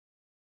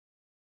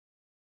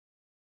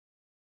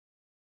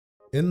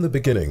In the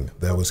beginning,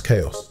 there was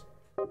chaos.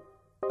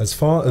 As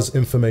far as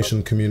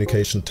information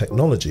communication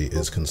technology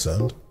is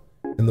concerned,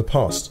 in the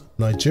past,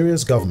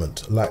 Nigeria's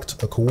government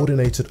lacked a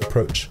coordinated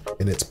approach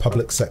in its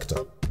public sector.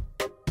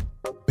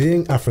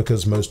 Being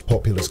Africa's most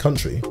populous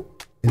country,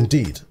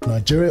 indeed,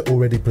 Nigeria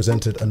already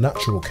presented a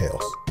natural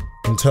chaos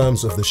in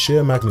terms of the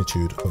sheer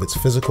magnitude of its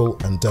physical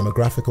and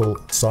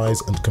demographical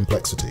size and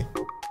complexity.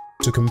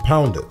 To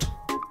compound it,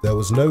 there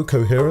was no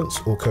coherence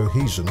or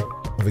cohesion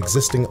of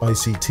existing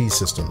ICT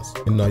systems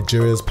in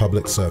Nigeria's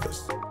public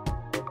service.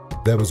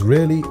 There was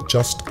really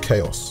just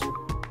chaos,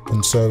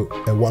 and so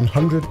a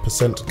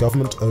 100%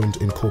 government-owned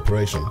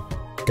incorporation,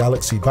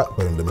 Galaxy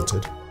Backbone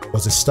Limited,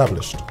 was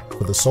established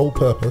for the sole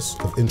purpose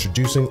of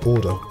introducing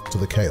order to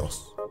the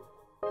chaos.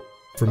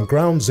 From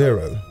ground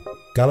zero,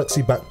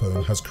 Galaxy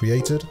Backbone has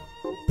created,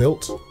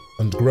 built,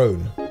 and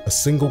grown a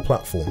single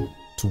platform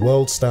to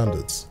world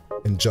standards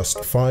in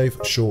just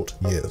 5 short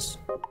years.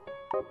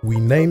 We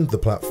named the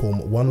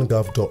platform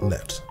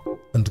OneGov.net,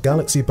 and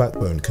Galaxy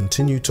Backbone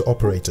continued to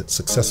operate it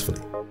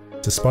successfully,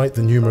 despite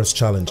the numerous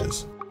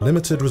challenges: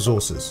 limited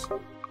resources,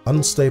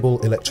 unstable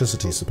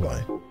electricity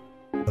supply,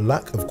 a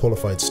lack of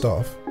qualified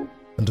staff,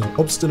 and an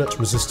obstinate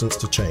resistance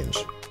to change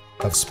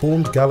have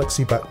spawned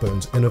Galaxy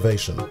Backbone's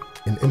innovation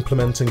in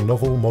implementing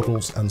novel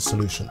models and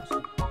solutions.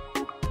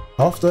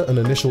 After an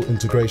initial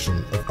integration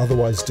of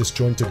otherwise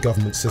disjointed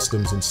government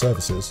systems and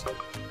services,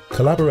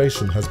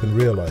 collaboration has been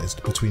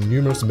realized between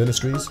numerous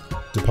ministries,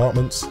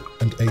 departments,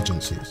 and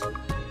agencies.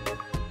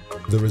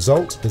 The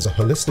result is a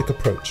holistic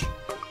approach,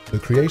 the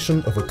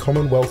creation of a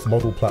Commonwealth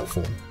model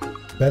platform,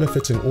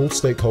 benefiting all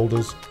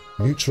stakeholders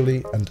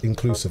mutually and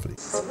inclusively.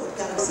 So what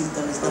Galaxy has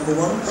done is, number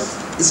one,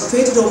 it's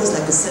created almost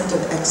like a center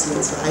of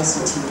excellence for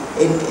ICT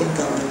in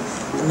government.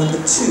 And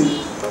number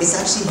two, it's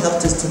actually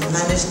helped us to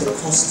manage the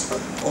cost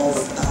of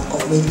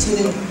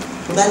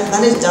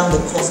manage down the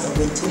cost of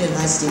maintaining an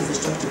ICT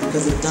infrastructure,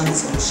 because they've done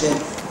this on a shared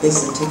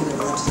basis and taken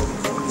advantage of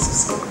economies of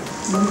scale.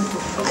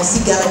 I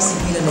see Galaxy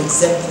being an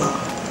exemplar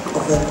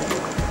of a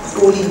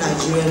wholly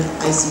Nigerian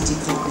ICT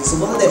company.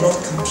 So while they're not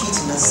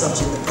competing as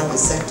such in the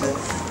private sector,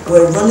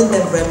 we're running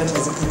them very much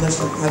as a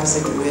commercial and private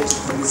sector oriented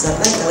company. So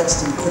I'd like Galaxy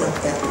to be put up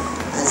there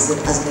as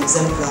an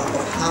exemplar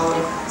of how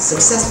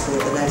successful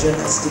the Nigerian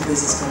ICT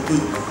business can be.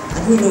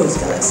 And who knows,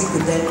 Galaxy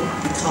could then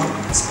become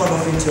spun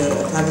off into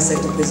a private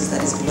sector business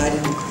that is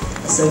providing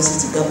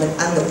services to government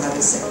and the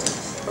private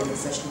sector in a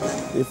professional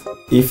manner.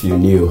 If you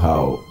knew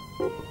how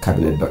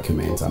cabinet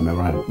documents and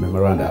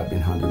memoranda have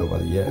been handled over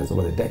the years,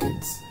 over the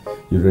decades,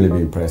 you'd really be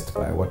impressed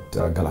by what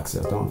Galaxy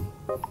has done.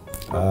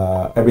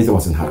 Everything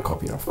was in hard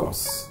copy, of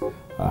course.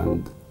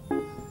 And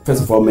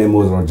first of all,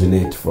 memos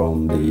originate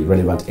from the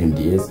relevant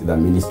MDAs, either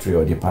ministry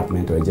or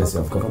department or agency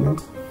of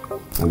government.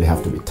 And they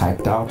have to be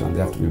typed out and they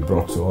have to be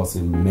brought to us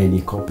in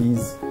many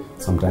copies,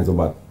 sometimes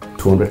over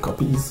 200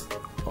 copies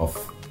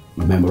of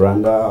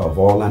memoranda of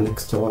all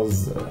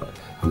annexures,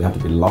 and they have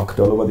to be locked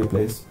all over the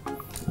place.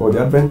 But with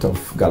the advent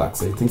of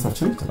Galaxy, things have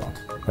changed a lot.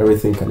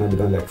 Everything can now be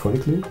done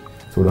electronically,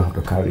 so we don't have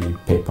to carry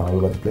paper all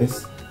over the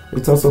place.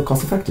 It's also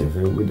cost effective.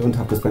 We don't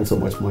have to spend so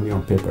much money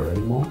on paper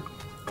anymore.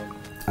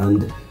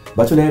 And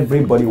virtually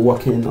everybody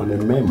working on a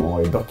memo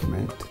or a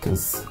document can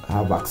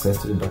have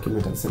access to the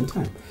document at the same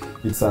time.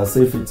 It's as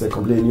if it's a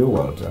completely new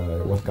world,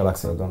 what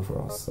Galaxy has done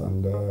for us.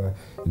 And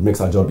it makes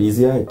our job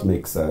easier. It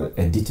makes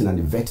editing and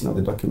the vetting of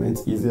the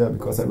documents easier,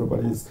 because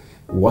everybody's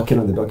working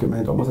on the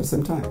document almost at the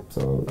same time.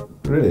 So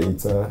really,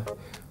 it's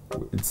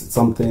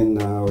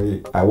something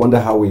I wonder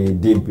how we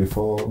did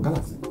before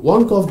Galaxy.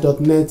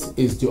 OneGov.net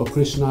is the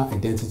operational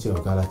identity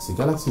of Galaxy.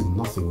 Galaxy is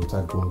nothing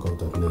without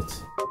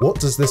OneGov.net. What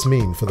does this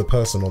mean for the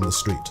person on the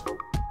street?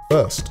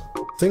 First,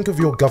 think of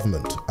your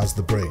government as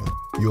the brain.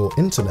 Your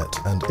internet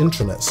and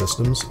intranet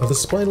systems are the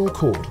spinal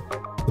cord,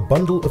 the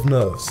bundle of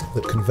nerves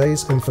that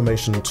conveys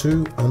information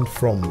to and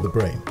from the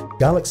brain.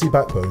 Galaxy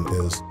Backbone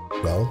is,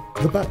 well,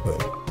 the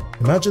backbone.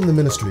 Imagine the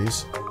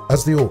ministries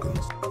as the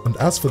organs, and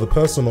as for the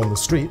person on the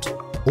street,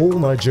 all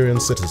Nigerian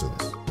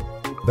citizens.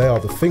 They are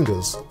the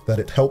fingers that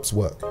it helps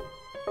work.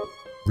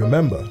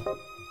 Remember,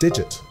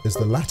 digit is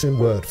the Latin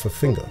word for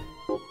finger.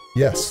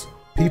 Yes,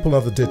 people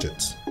are the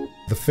digits,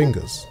 the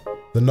fingers,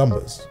 the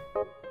numbers.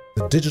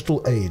 The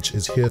digital age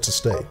is here to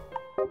stay.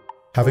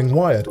 Having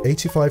wired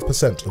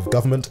 85% of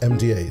government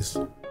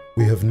MDAs,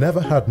 we have never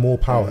had more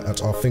power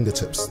at our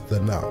fingertips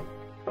than now.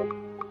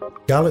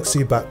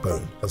 Galaxy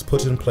Backbone has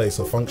put in place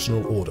a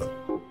functional order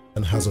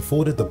and has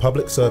afforded the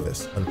public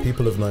service and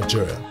people of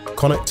Nigeria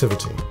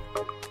connectivity,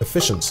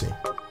 efficiency,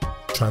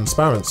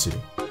 transparency,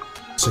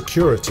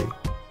 security,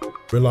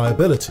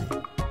 reliability,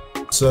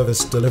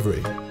 service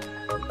delivery,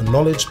 a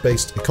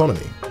knowledge-based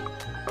economy,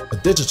 a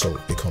digital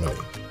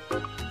economy,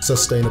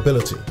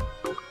 sustainability,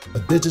 a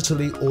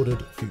digitally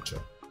ordered future.